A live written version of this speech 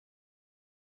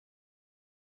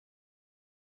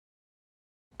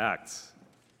Acts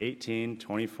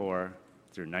 18:24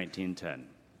 through 19:10.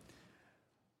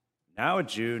 Now a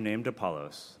Jew named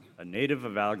Apollos, a native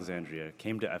of Alexandria,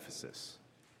 came to Ephesus.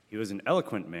 He was an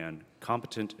eloquent man,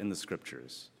 competent in the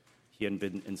scriptures. He had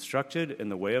been instructed in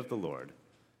the way of the Lord,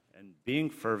 and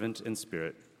being fervent in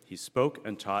spirit, he spoke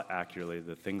and taught accurately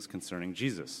the things concerning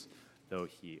Jesus, though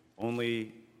he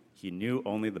knew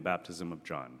only the baptism of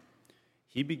John.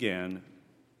 He began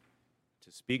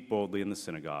to speak boldly in the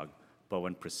synagogue, but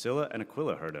when Priscilla and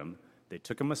Aquila heard him, they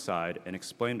took him aside and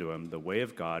explained to him the way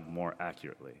of God more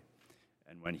accurately.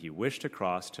 And when he wished to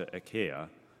cross to Achaia,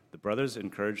 the brothers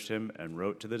encouraged him and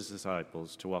wrote to the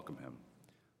disciples to welcome him.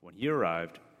 When he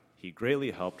arrived, he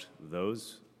greatly helped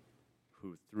those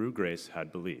who through grace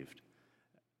had believed,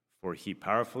 for he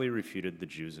powerfully refuted the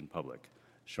Jews in public,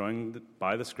 showing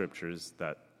by the scriptures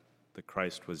that the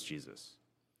Christ was Jesus.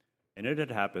 And it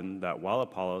had happened that while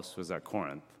Apollos was at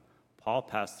Corinth, Paul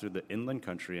passed through the inland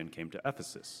country and came to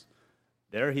Ephesus.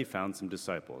 There he found some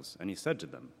disciples, and he said to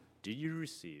them, "Did you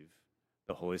receive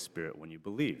the Holy Spirit when you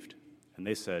believed?" And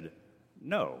they said,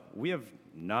 "No, we have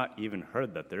not even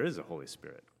heard that there is a Holy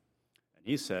Spirit." And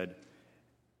he said,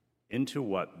 "Into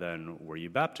what then were you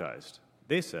baptized?"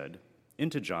 They said,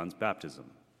 "Into John's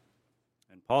baptism."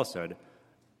 And Paul said,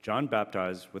 "John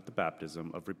baptized with the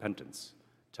baptism of repentance,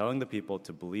 telling the people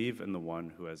to believe in the one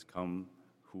who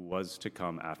was to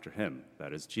come after him,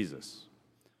 that is Jesus."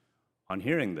 On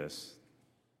hearing this,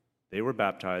 they were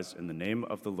baptized in the name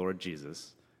of the Lord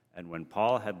Jesus, and when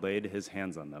Paul had laid his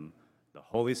hands on them, the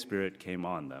Holy Spirit came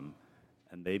on them,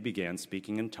 and they began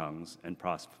speaking in tongues and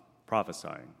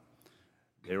prophesying.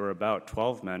 They were about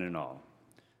 12 men in all.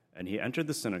 And he entered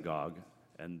the synagogue,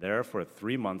 and there for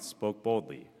 3 months spoke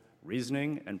boldly,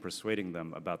 reasoning and persuading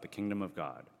them about the kingdom of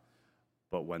God.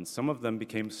 But when some of them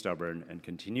became stubborn and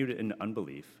continued in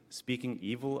unbelief, speaking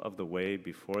evil of the way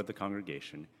before the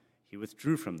congregation, he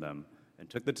withdrew from them and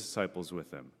took the disciples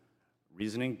with him,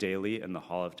 reasoning daily in the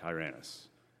hall of Tyrannus.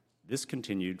 This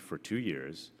continued for 2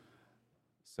 years,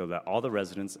 so that all the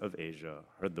residents of Asia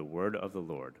heard the word of the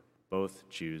Lord, both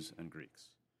Jews and Greeks.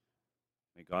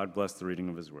 May God bless the reading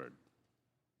of his word.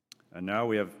 And now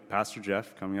we have Pastor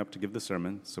Jeff coming up to give the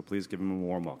sermon, so please give him a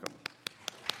warm welcome.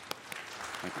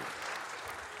 Thank you.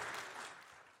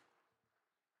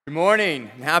 Good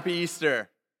morning and happy Easter.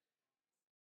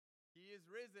 He is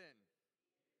risen.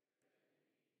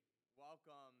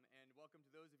 Welcome, and welcome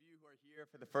to those of you who are here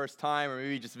for the first time or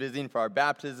maybe just visiting for our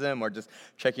baptism or just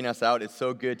checking us out. It's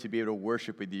so good to be able to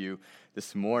worship with you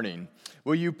this morning.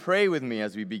 Will you pray with me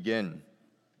as we begin?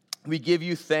 We give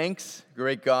you thanks,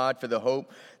 great God, for the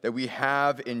hope that we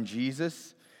have in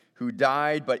Jesus, who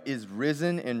died but is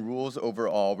risen and rules over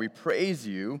all. We praise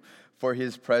you for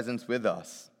his presence with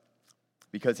us.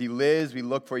 Because he lives, we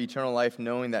look for eternal life,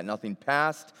 knowing that nothing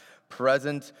past,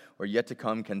 present, or yet to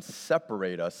come can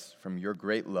separate us from your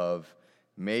great love,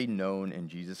 made known in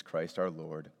Jesus Christ our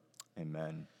Lord.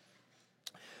 Amen.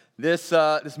 This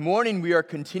morning, we are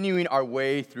continuing our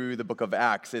way through the book of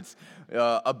Acts. It's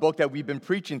a book that we've been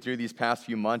preaching through these past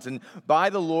few months. And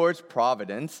by the Lord's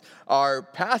providence, our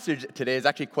passage today is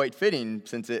actually quite fitting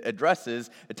since it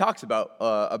talks about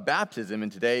a baptism.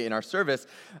 And today in our service,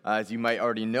 as you might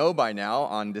already know by now,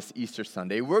 on this Easter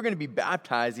Sunday, we're going to be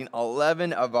baptizing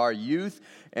 11 of our youth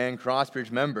and Crossbridge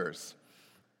members.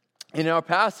 In our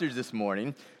passage this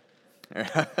morning,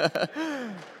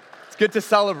 it's good to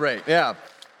celebrate, yeah.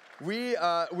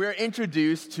 We're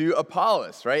introduced to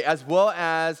Apollos, right, as well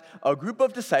as a group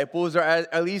of disciples, or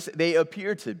at least they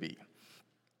appear to be.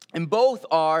 And both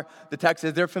are, the text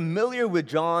says, they're familiar with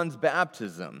John's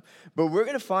baptism. But we're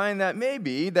going to find that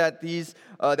maybe that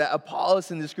that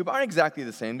Apollos and this group aren't exactly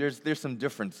the same. There's some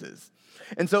differences.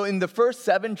 And so in the first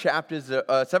 7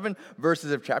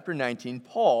 verses of chapter 19,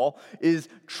 Paul is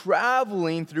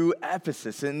traveling through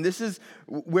Ephesus. And this is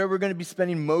where we're going to be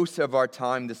spending most of our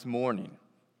time this morning.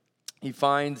 He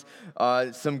finds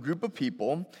some group of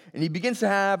people, and he begins to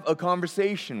have a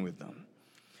conversation with them.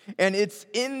 And it's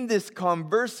in this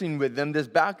conversing with them, this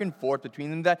back and forth between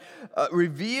them, that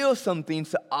reveals some things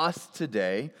to us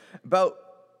today about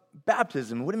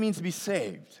baptism, what it means to be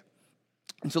saved.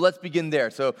 And so let's begin there.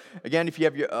 So again, if you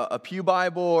have a Pew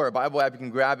Bible or a Bible app, you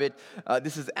can grab it.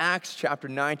 This is Acts chapter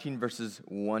 19, verses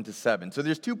 1 to 7. So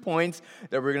there's 2 points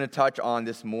that we're going to touch on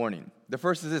this morning. The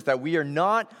first is this, that we are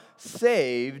not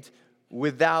saved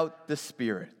without the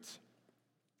Spirit.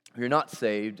 We are not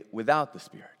saved without the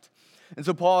Spirit. And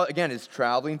so Paul, again, is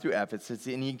traveling through Ephesus,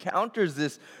 and he encounters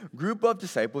this group of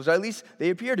disciples, or at least they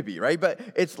appear to be, right? But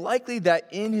it's likely that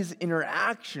in his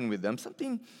interaction with them,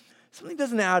 something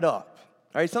doesn't add up,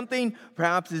 right? Something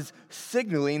perhaps is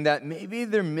signaling that maybe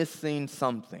they're missing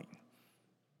something.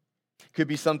 Could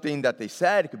be something that they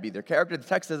said. It could be their character. The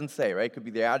text doesn't say, right? It could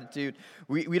be their attitude.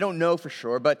 We don't know for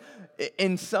sure. But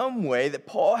in some way that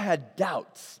Paul had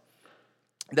doubts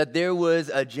that there was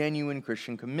a genuine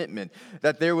Christian commitment,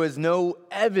 that there was no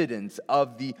evidence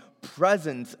of the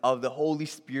presence of the Holy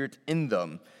Spirit in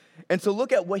them. And so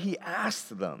look at what he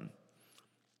asked them.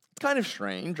 It's kind of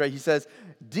strange, right? He says,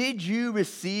 "Did you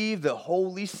receive the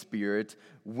Holy Spirit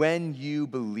when you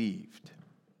believed?"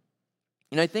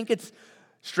 And I think it's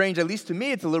strange, at least to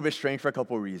me, it's a little bit strange for a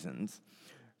couple of reasons.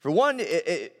 For one,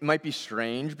 it might be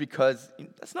strange because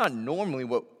that's not normally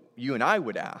what you and I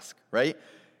would ask, right?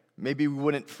 Maybe we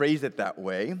wouldn't phrase it that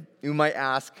way. We might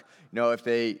ask, if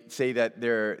they say that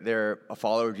they're a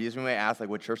follower of Jesus, we might ask like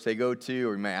what church they go to,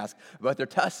 or we might ask about their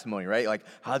testimony, right? Like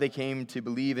how they came to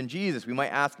believe in Jesus. We might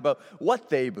ask about what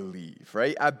they believe,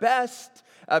 right? At best,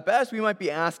 we might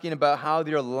be asking about how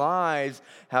their lives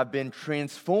have been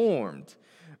transformed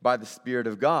by the Spirit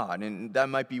of God, and that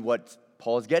might be what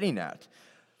Paul's getting at.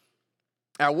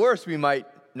 At worst, we might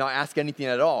not ask anything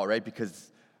at all, right?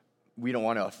 Because we don't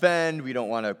want to offend, we don't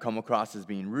want to come across as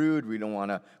being rude, we don't want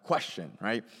to question,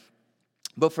 right?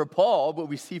 But for Paul, what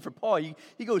we see for Paul,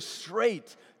 he goes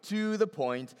straight to the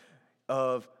point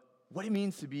of what it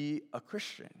means to be a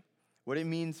Christian, what it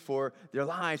means for their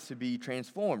lives to be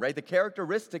transformed, right? The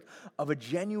characteristic of a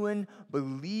genuine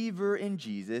believer in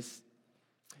Jesus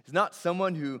is not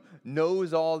someone who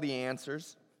knows all the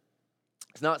answers.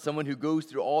 It's not someone who goes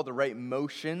through all the right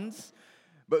motions,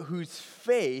 but whose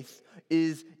faith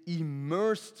is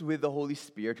immersed with the Holy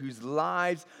Spirit, whose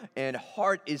lives and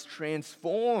heart is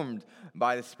transformed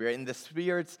by the Spirit, and the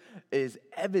Spirit is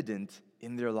evident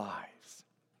in their lives.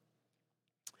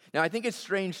 Now, I think it's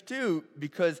strange, too,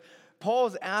 because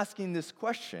Paul's asking this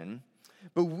question,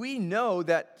 but we know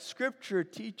that Scripture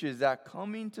teaches that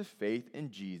coming to faith in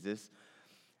Jesus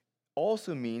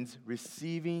also means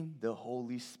receiving the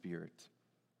Holy Spirit.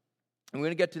 And we're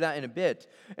going to get to that in a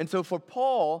bit. And so for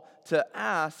Paul to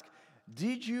ask,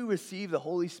 "Did you receive the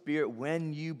Holy Spirit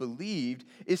when you believed?"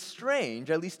 is strange,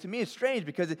 at least to me it's strange,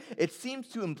 because it seems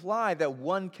to imply that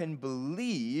one can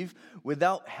believe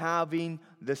without having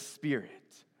the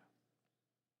Spirit.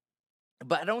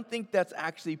 But I don't think that's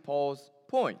actually Paul's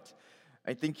point.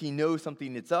 I think he knows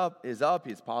something is up.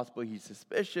 It's possible he's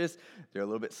suspicious. They're a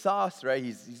little bit sus, right?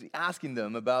 He's asking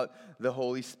them about the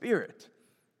Holy Spirit.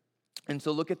 And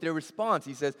so look at their response.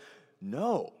 He says,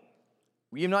 "No,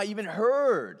 we have not even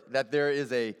heard that there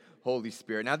is a Holy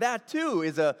Spirit." Now that too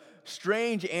is a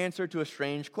strange answer to a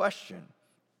strange question.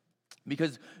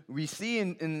 Because we see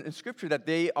in Scripture that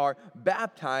they are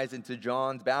baptized into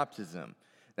John's baptism.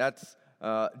 That's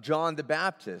John the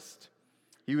Baptist.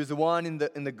 He was the one in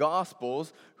the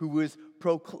Gospels who was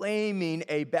proclaiming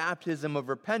a baptism of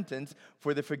repentance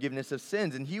for the forgiveness of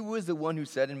sins. And he was the one who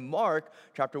said in Mark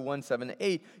chapter 1, 7 and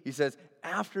 8, he says,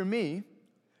 "After me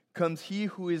comes he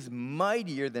who is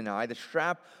mightier than I, the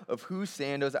strap of whose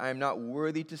sandals I am not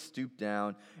worthy to stoop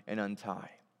down and untie.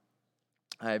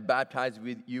 I have baptized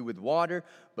you with water,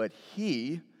 but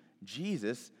he,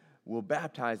 Jesus, will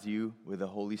baptize you with the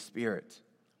Holy Spirit."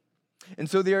 And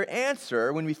so their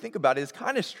answer, when we think about it, is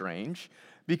kind of strange,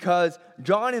 because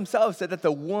John himself said that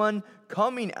the one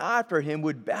coming after him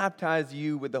would baptize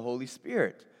you with the Holy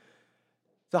Spirit.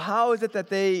 So how is it that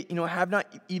they, have not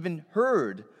even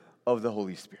heard of the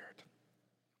Holy Spirit?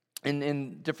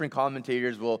 And different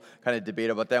commentators will kind of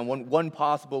debate about that. And one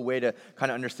possible way to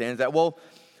kind of understand is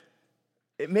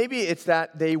that, maybe it's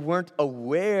that they weren't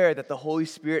aware that the Holy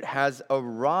Spirit has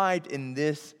arrived in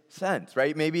this sense,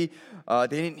 right? Maybe they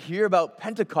didn't hear about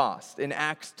Pentecost in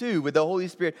Acts 2 with the Holy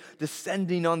Spirit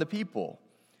descending on the people.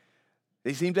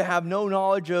 They seem to have no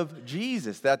knowledge of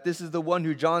Jesus, that this is the one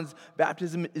who John's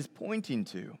baptism is pointing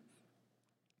to.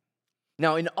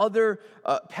 Now, in other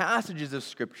passages of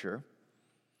Scripture,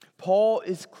 Paul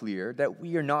is clear that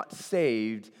we are not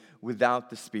saved without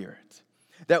the Spirit,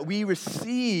 that we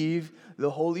receive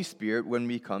the Holy Spirit when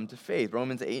we come to faith.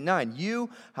 Romans 8:9.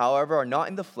 "You, however, are not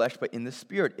in the flesh, but in the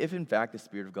Spirit, if in fact the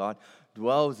Spirit of God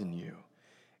dwells in you.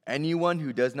 Anyone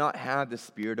who does not have the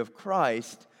Spirit of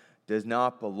Christ does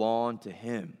not belong to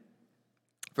him."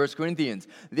 1 Corinthians,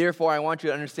 "Therefore I want you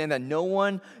to understand that no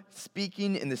one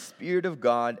speaking in the Spirit of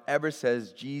God ever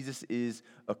says Jesus is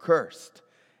accursed.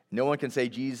 No one can say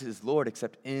Jesus is Lord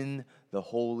except in the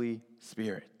Holy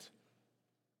Spirit."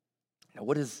 Now,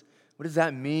 what does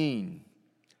that mean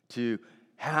to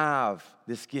have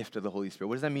this gift of the Holy Spirit?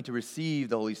 What does that mean to receive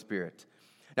the Holy Spirit?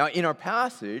 Now, in our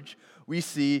passage, we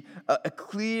see a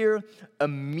clear,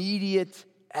 immediate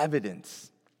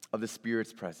evidence of the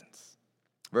Spirit's presence.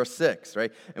 Verse 6,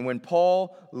 right? And when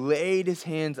Paul laid his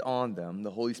hands on them,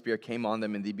 the Holy Spirit came on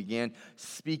them and they began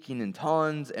speaking in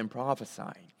tongues and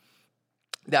prophesying.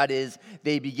 That is,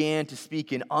 they began to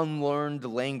speak in unlearned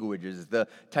languages. The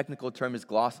technical term is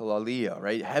glossolalia,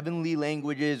 right? Heavenly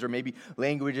languages, or maybe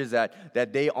languages that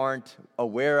they aren't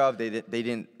aware of, they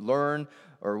didn't learn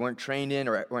or weren't trained in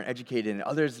or weren't educated in.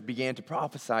 Others began to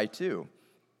prophesy too.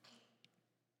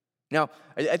 Now,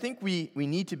 I think we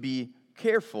need to be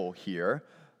careful here.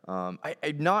 I'm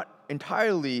not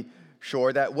entirely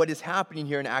sure that what is happening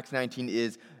here in Acts 19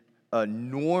 is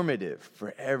normative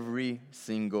for every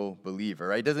single believer,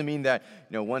 right? It doesn't mean that,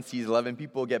 once these 11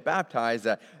 people get baptized,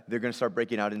 that they're going to start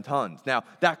breaking out in tongues. Now,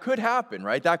 that could happen,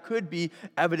 right? That could be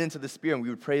evidence of the Spirit, and we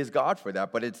would praise God for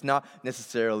that, but it's not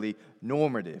necessarily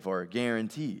normative or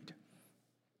guaranteed.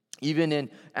 Even in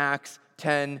Acts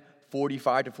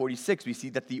 10:45 to 46, we see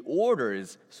that the order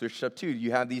is switched up too.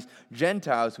 You have these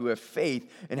Gentiles who have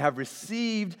faith and have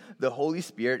received the Holy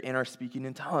Spirit and are speaking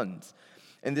in tongues.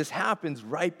 And this happens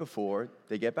right before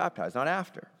they get baptized, not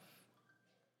after.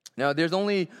 Now, there's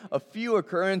only a few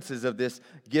occurrences of this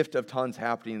gift of tongues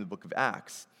happening in the book of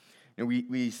Acts. And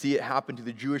we see it happen to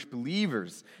the Jewish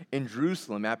believers in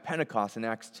Jerusalem at Pentecost in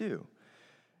Acts 2.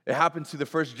 It happens to the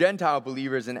first Gentile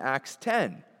believers in Acts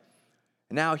 10.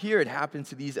 And now here it happens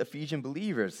to these Ephesian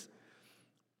believers.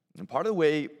 And part of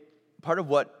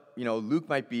what Luke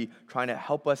might be trying to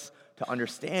help us to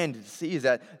understand, to see, is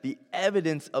that the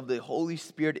evidence of the Holy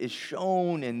Spirit is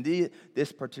shown in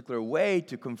this particular way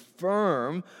to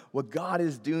confirm what God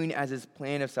is doing as his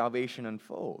plan of salvation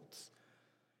unfolds.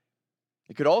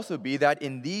 It could also be that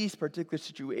in these particular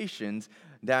situations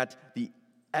that the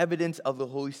evidence of the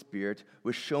Holy Spirit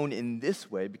was shown in this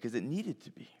way because it needed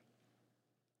to be.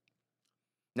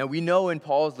 Now, we know in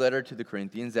Paul's letter to the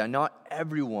Corinthians that not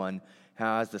everyone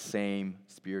has the same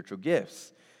spiritual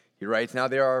gifts. He writes, now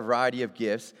there are a variety of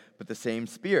gifts, but the same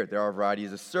Spirit. There are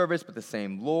varieties of service, but the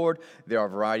same Lord. There are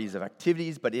varieties of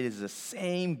activities, but it is the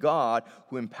same God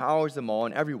who empowers them all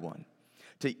and everyone.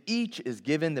 To each is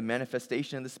given the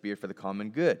manifestation of the Spirit for the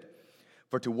common good.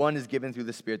 For to one is given through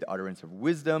the Spirit the utterance of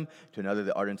wisdom, to another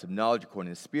the utterance of knowledge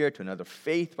according to the Spirit, to another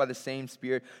faith by the same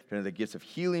Spirit, to another gifts of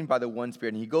healing by the one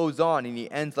Spirit. And he goes on and he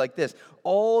ends like this.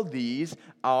 All these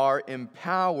are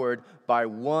empowered by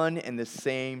one and the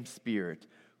same Spirit,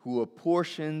 who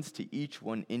apportions to each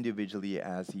one individually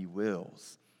as he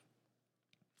wills.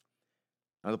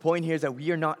 Now the point here is that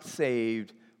we are not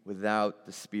saved without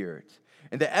the Spirit.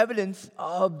 And the evidence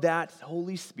of that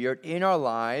Holy Spirit in our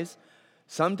lives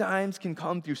sometimes can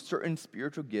come through certain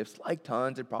spiritual gifts like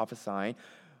tongues and prophesying,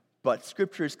 but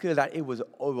Scripture is clear that it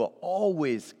will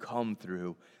always come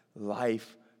through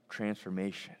life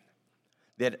transformation.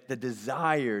 That the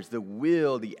desires, the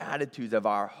will, the attitudes of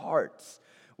our hearts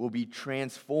will be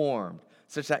transformed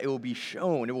such that it will be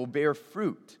shown, it will bear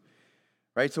fruit.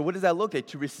 Right? So what does that look like?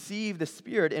 To receive the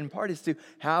Spirit, in part, is to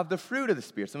have the fruit of the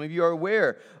Spirit. Some of you are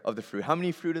aware of the fruit. How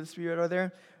many fruit of the Spirit are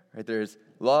there? Right? There's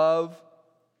love,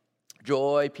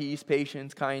 joy, peace,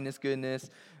 patience, kindness, goodness,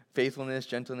 faithfulness,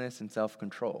 gentleness, and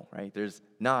self-control, right? There's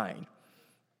 9.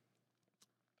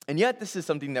 And yet this is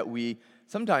something that we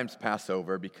sometimes pass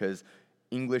over because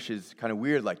English is kind of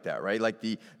weird like that, right? Like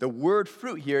the word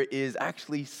fruit here is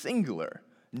actually singular,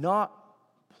 not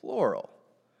plural.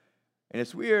 And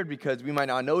it's weird because we might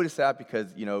not notice that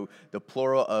because, the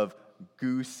plural of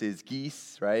goose is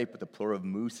geese, right? But the plural of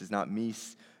moose is not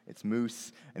meese. It's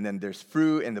moose, and then there's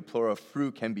fruit, and the plural of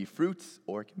fruit can be fruits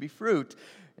or it can be fruit,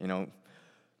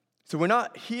 So we're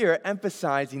not here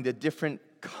emphasizing the different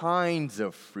kinds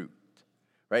of fruit,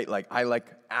 right? Like I like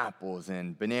apples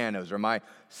and bananas, or my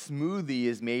smoothie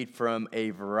is made from a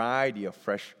variety of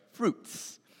fresh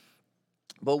fruits.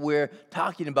 But we're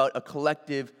talking about a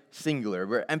collective singular.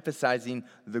 We're emphasizing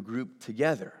the group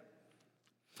together.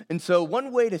 And so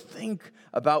one way to think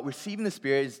about receiving the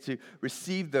Spirit is to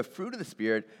receive the fruit of the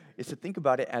Spirit is to think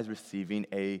about it as receiving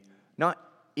a not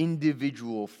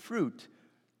individual fruit,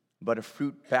 but a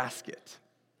fruit basket.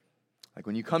 Like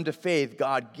when you come to faith,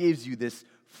 God gives you this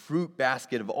fruit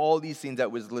basket of all these things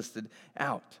that was listed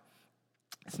out.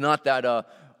 It's not that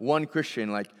one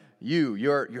Christian like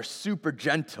you're super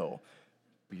gentle,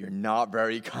 but you're not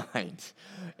very kind.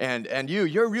 And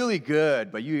you're really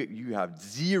good, but you have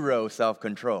zero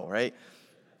self-control, right?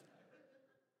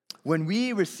 When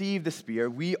we receive the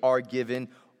Spirit, we are given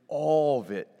all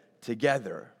of it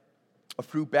together, a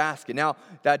fruit basket. Now,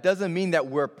 that doesn't mean that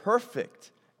we're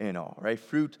perfect in all, right?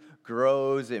 Fruit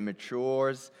grows, it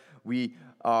matures, we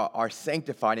are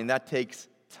sanctified, and that takes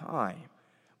time.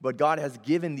 But God has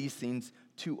given these things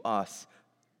to us,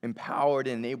 empowered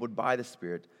and enabled by the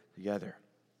Spirit together.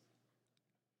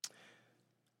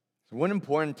 One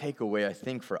important takeaway, I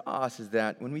think, for us is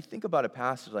that when we think about a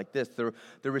passage like this,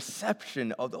 the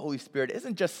reception of the Holy Spirit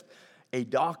isn't just a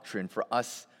doctrine for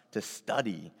us to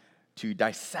study, to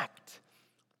dissect.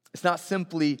 It's not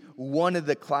simply one of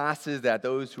the classes that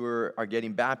those who are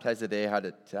getting baptized today had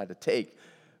to take,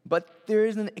 but there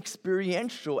is an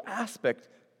experiential aspect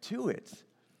to it.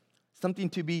 Something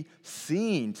to be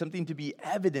seen, something to be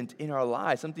evident in our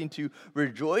lives, something to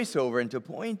rejoice over and to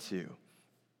point to.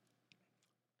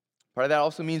 Part of that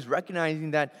also means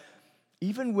recognizing that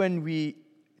even when we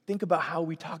think about how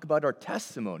we talk about our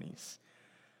testimonies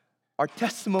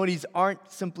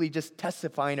aren't simply just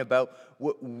testifying about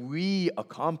what we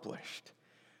accomplished,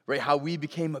 right? How we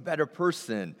became a better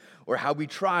person, or how we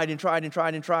tried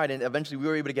and eventually we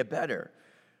were able to get better.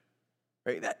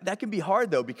 Right? That can be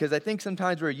hard, though, because I think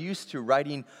sometimes we're used to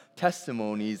writing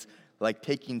testimonies like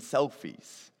taking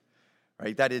selfies,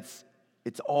 right? That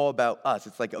it's all about us.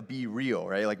 It's like a be real,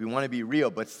 right? Like we want to be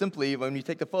real, but simply when you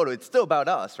take the photo, it's still about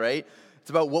us, right? It's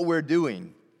about what we're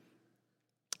doing.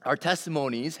 Our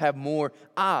testimonies have more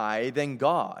I than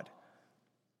God.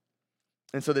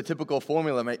 And so the typical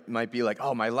formula might be like,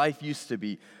 oh, my life used to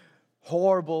be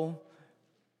horrible,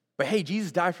 but hey,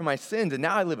 Jesus died for my sins, and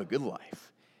now I live a good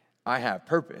life. I have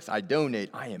purpose. I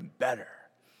donate. I am better.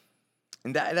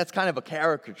 And that's kind of a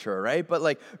caricature, right? But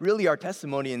like really our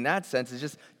testimony in that sense is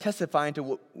just testifying to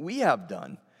what we have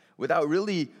done without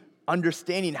really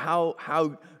understanding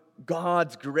how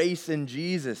God's grace in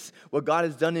Jesus, what God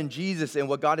has done in Jesus and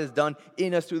what God has done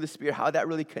in us through the Spirit, how that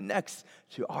really connects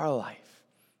to our life.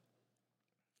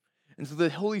 And so the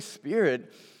Holy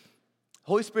Spirit's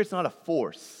not a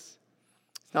force.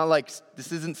 It's not like,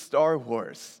 this isn't Star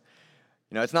Wars.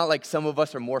 You know, it's not like some of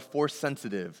us are more force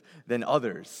sensitive than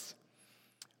others.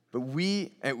 But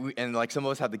we like some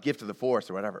of us have the gift of the force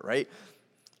or whatever, right?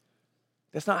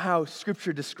 That's not how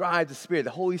Scripture describes the Spirit.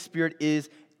 The Holy Spirit is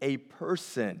a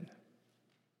person.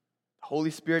 The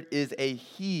Holy Spirit is a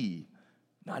He,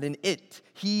 not an it.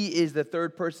 He is the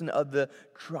third person of the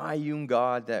triune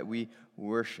God that we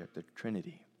worship, the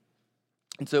Trinity.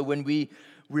 And so when we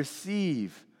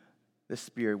receive the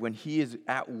Spirit, when He is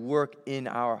at work in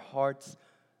our hearts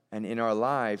and in our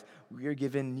lives, we are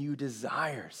given new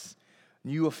desires,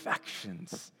 new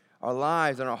affections. Our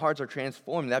lives and our hearts are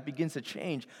transformed. That begins to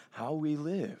change how we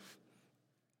live.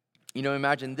 You know,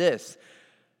 imagine this.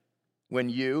 When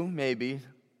you, maybe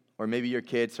your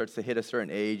kid starts to hit a certain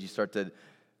age, you start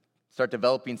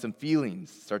developing some feelings,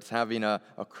 starts having a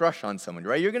crush on someone,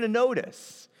 right? You're going to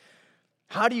notice.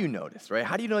 How do you notice, right?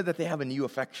 How do you know that they have a new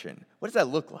affection? What does that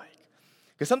look like?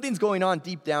 Because something's going on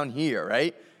deep down here,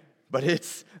 right? But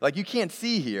it's like you can't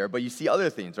see here, but you see other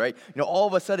things, right? You know, all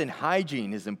of a sudden,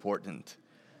 hygiene is important.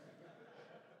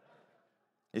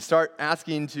 You start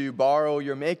asking to borrow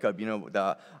your makeup, you know,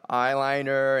 the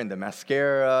eyeliner and the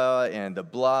mascara and the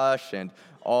blush and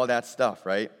all that stuff,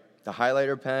 right? The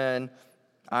highlighter pen,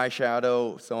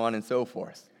 eyeshadow, so on and so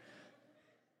forth.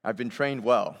 I've been trained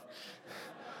well.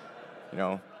 You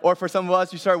know, or for some of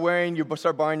us, you start buying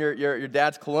your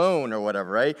dad's cologne or whatever,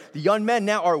 right? The young men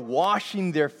now are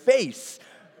washing their face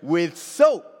with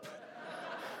soap.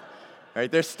 Right?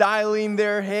 They're styling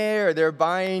their hair. They're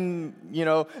buying, you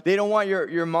know, they don't want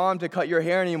your mom to cut your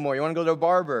hair anymore. You want to go to a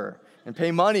barber and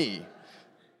pay money.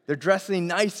 They're dressing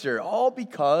nicer, all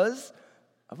because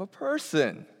of a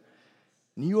person.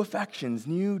 New affections,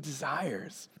 new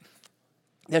desires.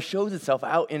 That shows itself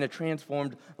out in a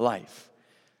transformed life.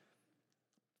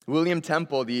 William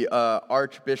Temple, the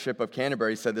Archbishop of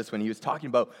Canterbury, said this when he was talking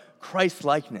about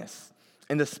Christ-likeness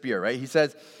in the Spirit, right? He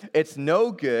says, it's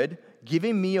no good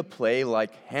giving me a play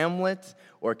like Hamlet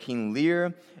or King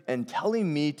Lear and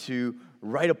telling me to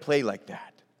write a play like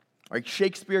that. Like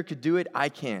Shakespeare could do it, I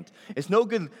can't. It's no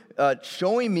good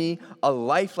showing me a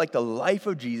life like the life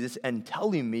of Jesus and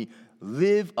telling me,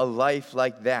 live a life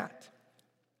like that.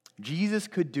 Jesus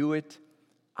could do it,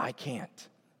 I can't.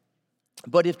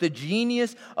 But if the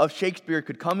genius of Shakespeare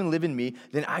could come and live in me,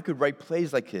 then I could write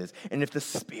plays like his. And if the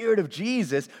Spirit of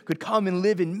Jesus could come and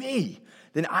live in me,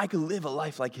 then I could live a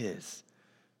life like his.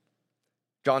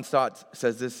 John Stott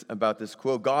says this about this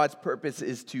quote, God's purpose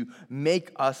is to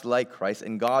make us like Christ,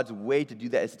 and God's way to do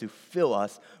that is to fill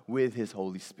us with his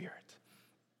Holy Spirit.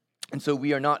 And so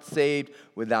we are not saved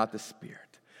without the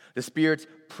Spirit. The Spirit's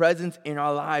presence in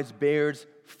our lives bears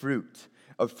fruit.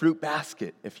 A fruit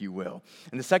basket, if you will.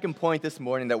 And the second point this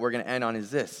morning that we're going to end on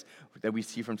is this, that we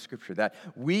see from Scripture, that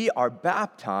we are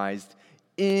baptized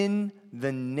in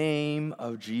the name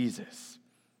of Jesus.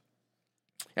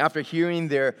 After hearing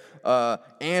their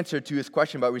answer to his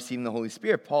question about receiving the Holy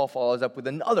Spirit, Paul follows up with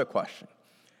another question.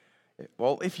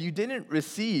 Well, if you didn't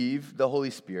receive the Holy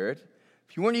Spirit,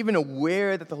 if you weren't even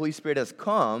aware that the Holy Spirit has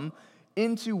come,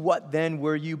 into what then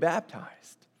were you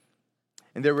baptized?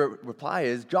 And their reply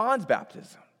is John's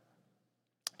baptism.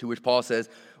 To which Paul says,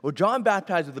 well, John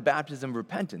baptized with the baptism of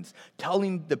repentance,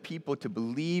 telling the people to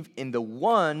believe in the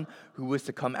one who was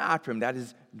to come after him, that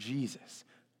is Jesus.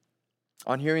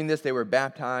 On hearing this, they were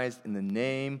baptized in the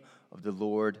name of the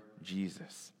Lord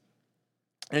Jesus.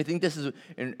 And I think this is,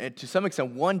 to some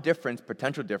extent, one difference,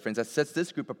 potential difference, that sets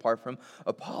this group apart from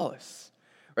Apollos.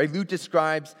 Right? Luke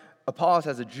describes Apollos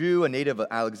as a Jew, a native of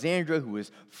Alexandria, who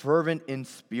was fervent in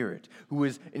spirit, who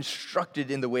was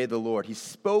instructed in the way of the Lord. He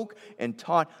spoke and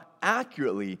taught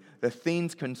accurately the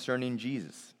things concerning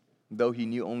Jesus, though he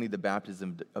knew only the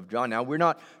baptism of John. Now, we're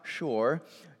not sure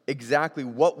exactly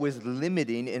what was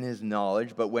limiting in his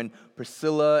knowledge, but when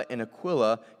Priscilla and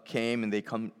Aquila came and they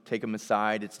come take him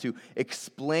aside, it's to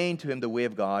explain to him the way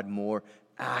of God more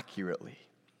accurately.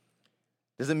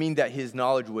 Doesn't mean that his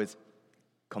knowledge was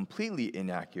completely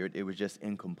inaccurate, it was just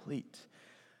incomplete.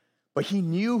 But he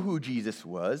knew who Jesus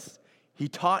was. He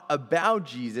taught about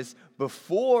Jesus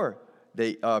before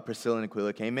Priscilla and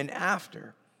Aquila came and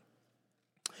after.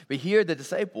 But here the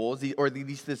disciples, or at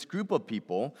least this group of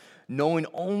people, knowing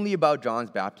only about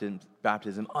John's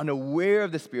baptism, unaware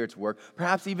of the Spirit's work,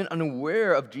 perhaps even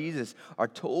unaware of Jesus, are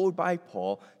told by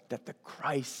Paul that the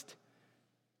Christ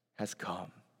has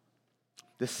come.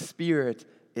 The Spirit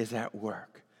is at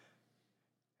work.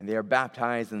 And they are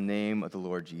baptized in the name of the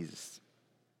Lord Jesus.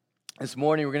 This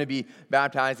morning, we're going to be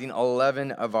baptizing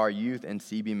 11 of our youth and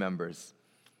CB members.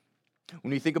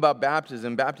 When we think about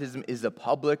baptism, baptism is a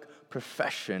public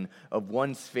profession of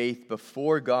one's faith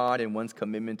before God and one's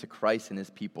commitment to Christ and his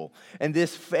people. And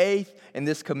this faith and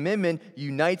this commitment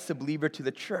unites the believer to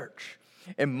the church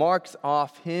and marks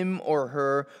off him or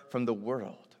her from the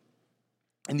world.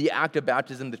 In the act of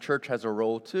baptism, the church has a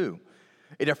role too.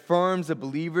 It affirms a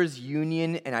believer's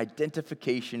union and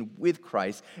identification with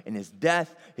Christ in his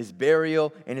death, his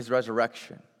burial, and his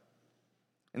resurrection.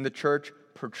 And the church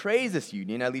portrays this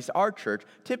union, at least our church,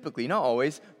 typically, not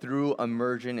always, through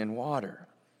immersion in water.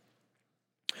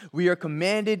 We are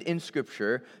commanded in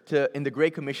Scripture, in the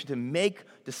Great Commission, to make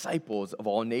disciples of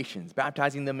all nations,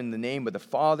 baptizing them in the name of the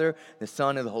Father, the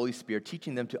Son, and the Holy Spirit,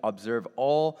 teaching them to observe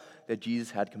all that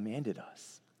Jesus had commanded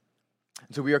us.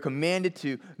 So we are commanded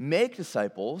to make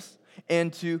disciples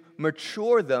and to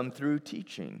mature them through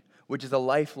teaching, which is a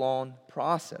lifelong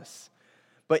process.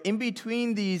 But in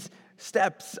between these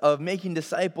steps of making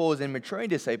disciples and maturing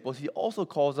disciples, he also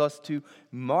calls us to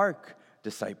mark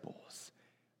disciples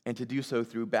and to do so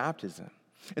through baptism.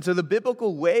 And so the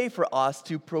biblical way for us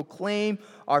to proclaim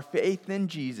our faith in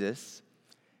Jesus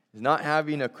is not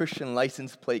having a Christian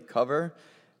license plate cover.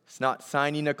 It's not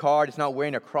signing a card. It's not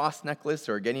wearing a cross necklace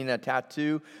or getting a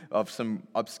tattoo of some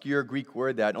obscure Greek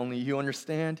word that only you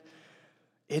understand.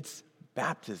 It's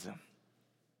baptism.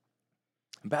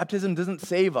 Baptism doesn't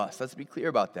save us. Let's be clear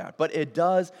about that. But it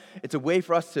does. It's a way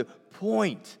for us to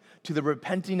point to the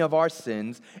repenting of our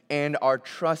sins and our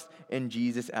trust in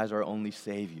Jesus as our only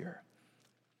Savior.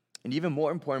 And even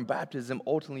more important, baptism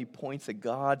ultimately points to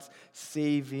God's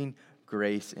saving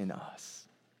grace in us.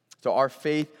 So our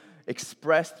faith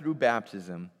expressed through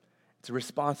baptism, it's a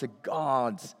response to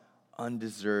God's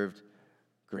undeserved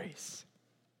grace.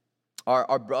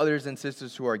 Our brothers and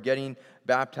sisters who are getting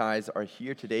baptized are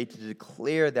here today to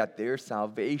declare that their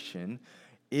salvation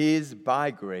is by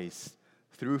grace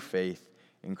through faith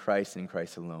in Christ and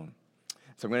Christ alone.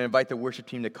 So I'm going to invite the worship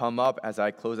team to come up as I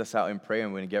close us out in prayer,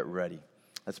 and we're going to get ready.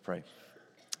 Let's pray.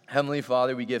 Heavenly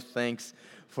Father, we give thanks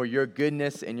for your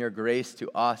goodness and your grace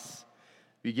to us.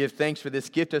 We give thanks for this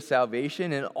gift of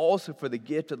salvation and also for the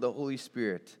gift of the Holy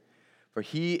Spirit, for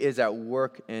he is at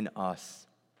work in us.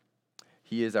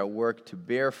 He is at work to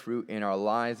bear fruit in our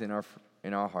lives and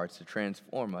in our hearts, to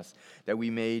transform us, that we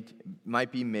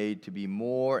might be made to be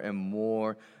more and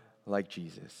more like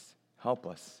Jesus. Help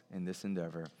us in this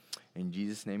endeavor. In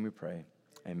Jesus' name we pray.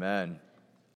 Amen.